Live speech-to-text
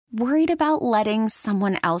Worried about letting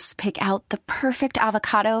someone else pick out the perfect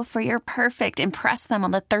avocado for your perfect impress them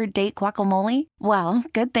on the third date guacamole? Well,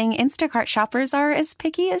 good thing Instacart shoppers are as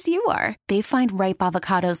picky as you are. They find ripe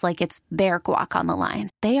avocados like it's their guac on the line.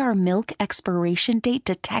 They are milk expiration date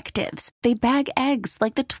detectives. They bag eggs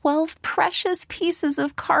like the 12 precious pieces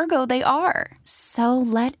of cargo they are. So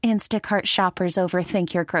let Instacart shoppers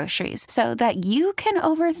overthink your groceries so that you can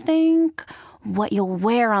overthink what you'll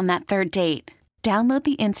wear on that third date. Download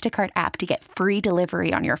the Instacart app to get free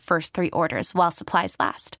delivery on your first 3 orders while supplies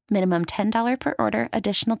last. Minimum $10 per order.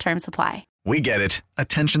 Additional terms apply. We get it.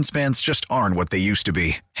 Attention spans just aren't what they used to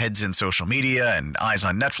be. Heads in social media and eyes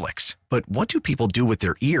on Netflix. But what do people do with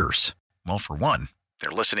their ears? Well, for one, they're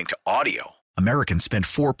listening to audio. Americans spend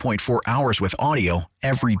 4.4 hours with audio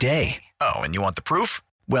every day. Oh, and you want the proof?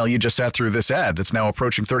 Well, you just sat through this ad that's now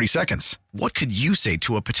approaching 30 seconds. What could you say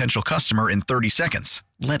to a potential customer in 30 seconds?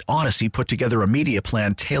 Let Odyssey put together a media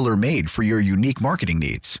plan tailor-made for your unique marketing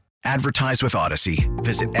needs. Advertise with Odyssey.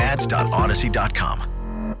 Visit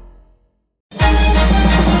ads.odyssey.com.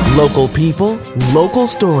 Local people, local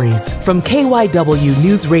stories. From KYW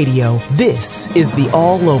News Radio, this is the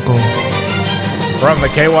All Local. From the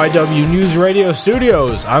KYW News Radio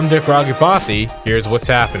studios, I'm Vic Raghupathi. Here's what's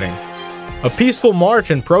happening. A peaceful march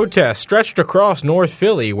and protest stretched across North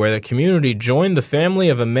Philly, where the community joined the family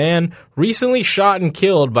of a man recently shot and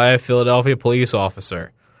killed by a Philadelphia police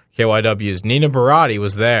officer. KYW's Nina Barati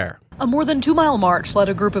was there. A more than 2-mile march led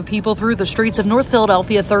a group of people through the streets of North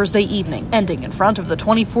Philadelphia Thursday evening, ending in front of the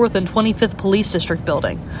 24th and 25th Police District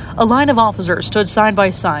building. A line of officers stood side by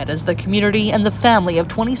side as the community and the family of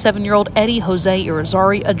 27-year-old Eddie Jose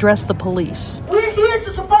Irizarry addressed the police. We're here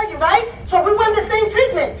to support you, right? So we want the same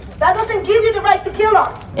treatment. That doesn't give you the right to kill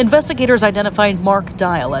us. Investigators identified Mark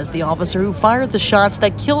Dial as the officer who fired the shots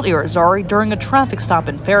that killed Irizarry during a traffic stop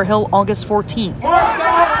in Fairhill August 14th. Mark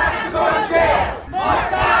Dial has to go to jail! Mark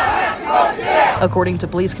Dial has to go to jail! According to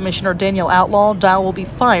Police Commissioner Daniel Outlaw, Dial will be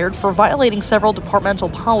fired for violating several departmental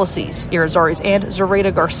policies. Irizarry's aunt,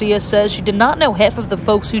 Zoraida Garcia, says she did not know half of the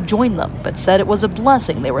folks who joined them, but said it was a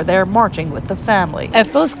blessing they were there marching with the family. It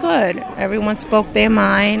feels good. Everyone spoke their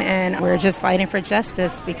mind, and we're just fighting for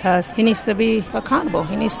justice because he needs to be accountable.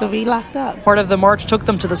 He needs to be locked up. Part of the march took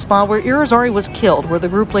them to the spot where Irizarry was killed, where the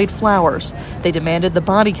group laid flowers. They demanded the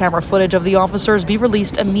body camera footage of the officers be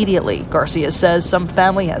released immediately. Garcia says some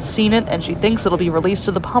family has seen it, and she thinks it'll be released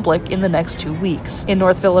to the public in the next 2 weeks. In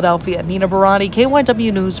North Philadelphia, Nina Barati,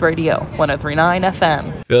 KYW News Radio, 103.9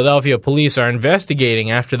 FM. Philadelphia police are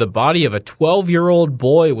investigating after the body of a 12-year-old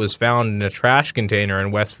boy was found in a trash container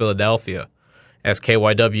in West Philadelphia. As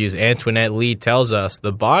KYW's Antoinette Lee tells us,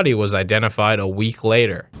 the body was identified a week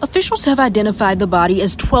later. Officials have identified the body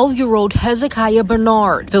as 12-year-old Hezekiah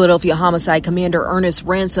Bernard. Philadelphia Homicide Commander Ernest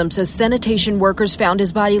Ransom says sanitation workers found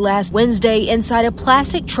his body last Wednesday inside a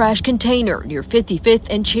plastic trash container near 55th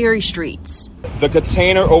and Cherry Streets. The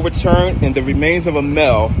container overturned and the remains of a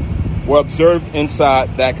male were observed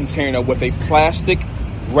inside that container with a plastic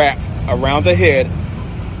wrapped around the head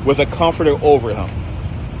with a comforter over him.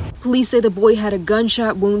 Police say the boy had a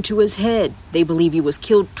gunshot wound to his head. They believe he was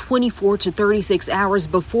killed 24 to 36 hours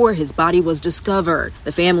before his body was discovered.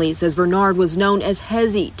 The family says Bernard was known as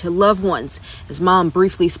Hezzy to loved ones. His mom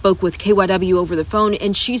briefly spoke with KYW over the phone,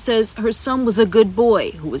 and she says her son was a good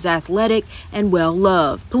boy who was athletic and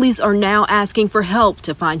well-loved. Police are now asking for help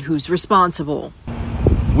to find who's responsible.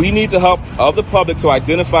 We need the help of the public to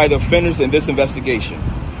identify the offenders in this investigation.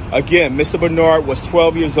 Again, Mr. Bernard was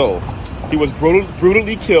 12 years old. He was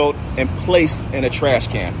brutally killed and placed in a trash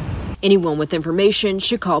can. Anyone with information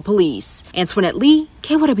should call police. Antoinette Lee,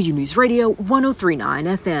 KYW News Radio, 103.9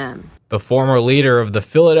 FM. The former leader of the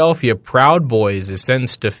Philadelphia Proud Boys is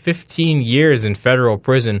sentenced to 15 years in federal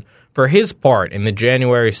prison for his part in the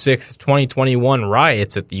January 6, 2021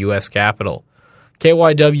 riots at the U.S. Capitol.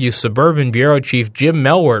 KYW Suburban Bureau Chief Jim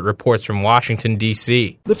Melwert reports from Washington,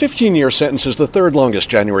 D.C. The 15-year sentence is the third longest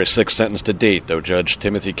January 6th sentence to date, though Judge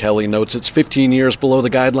Timothy Kelly notes it's 15 years below the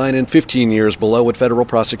guideline and 15 years below what federal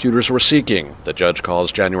prosecutors were seeking. The judge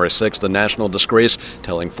calls January 6th a national disgrace,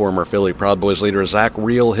 telling former Philly Proud Boys leader Zach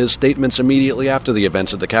Reel his statements immediately after the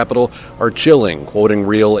events at the Capitol are chilling, quoting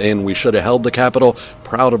Reel in, "We should have held the Capitol,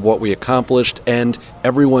 proud of what we accomplished, and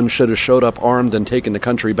everyone should have showed up armed and taken the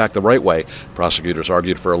country back the right way." Prosecutors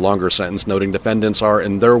argued for a longer sentence, noting defendants are,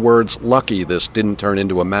 in their words, lucky this didn't turn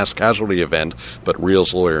into a mass casualty event, but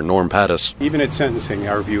Reel's lawyer, Norm Pattis. Even at sentencing,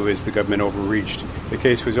 our view is the government overreached. The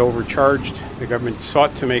case was overcharged. The government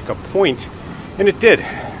sought to make a point, and it did.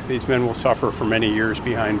 These men will suffer for many years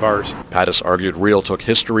behind bars. Pattis argued Real took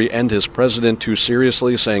history and his president too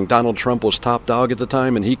seriously, saying Donald Trump was top dog at the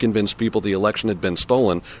time and he convinced people the election had been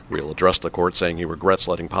stolen. Real addressed the court, saying he regrets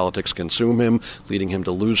letting politics consume him, leading him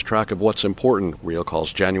to lose track of what's important. Real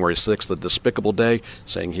calls January 6th a despicable day,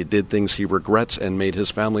 saying he did things he regrets and made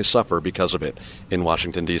his family suffer because of it. In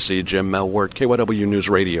Washington, D.C., Jim Melwert, KYW News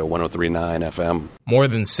Radio, 103.9 FM. More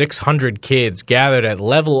than 600 kids gathered at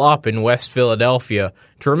Level Up in West Philadelphia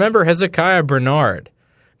to remember Hezekiah Bernard.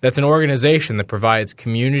 That's an organization that provides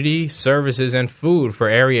community, services, and food for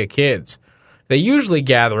area kids. They usually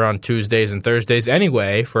gather on Tuesdays and Thursdays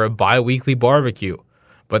anyway for a bi-weekly barbecue.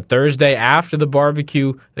 But Thursday after the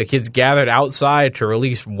barbecue, the kids gathered outside to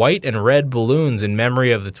release white and red balloons in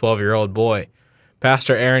memory of the 12-year-old boy.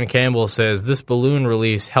 Pastor Aaron Campbell says this balloon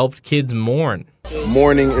release helped kids mourn.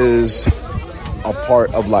 Mourning is a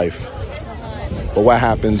part of life. But what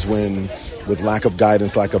happens when, with lack of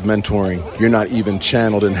guidance, lack of mentoring, you're not even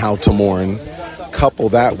channeled in how to mourn? Couple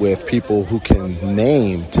that with people who can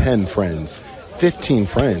name 10 friends, 15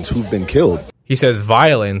 friends who've been killed. He says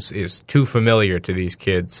violence is too familiar to these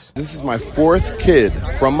kids. This is my 4th kid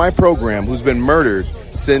from my program who's been murdered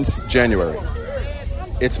since January.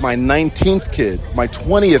 It's my 19th kid, my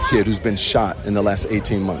 20th kid who's been shot in the last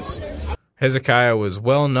 18 months. Hezekiah was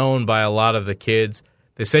well known by a lot of the kids.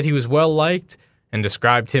 They said he was well liked and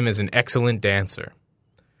described him as an excellent dancer.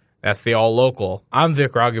 That's the All Local. I'm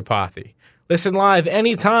Vic Ragupathy. Listen live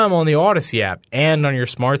anytime on the Odyssey app and on your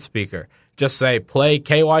smart speaker. Just say, play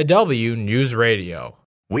KYW News Radio.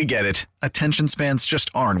 We get it. Attention spans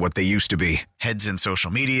just aren't what they used to be. Heads in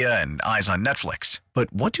social media and eyes on Netflix.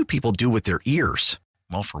 But what do people do with their ears?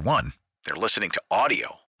 Well, for one, they're listening to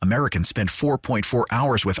audio. Americans spend 4.4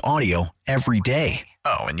 hours with audio every day.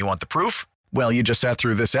 Oh, and you want the proof? Well, you just sat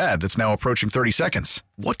through this ad that's now approaching 30 seconds.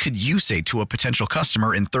 What could you say to a potential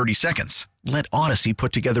customer in 30 seconds? Let Odyssey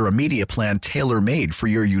put together a media plan tailor-made for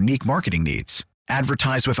your unique marketing needs.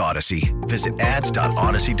 Advertise with Odyssey. Visit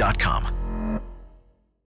ads.odyssey.com.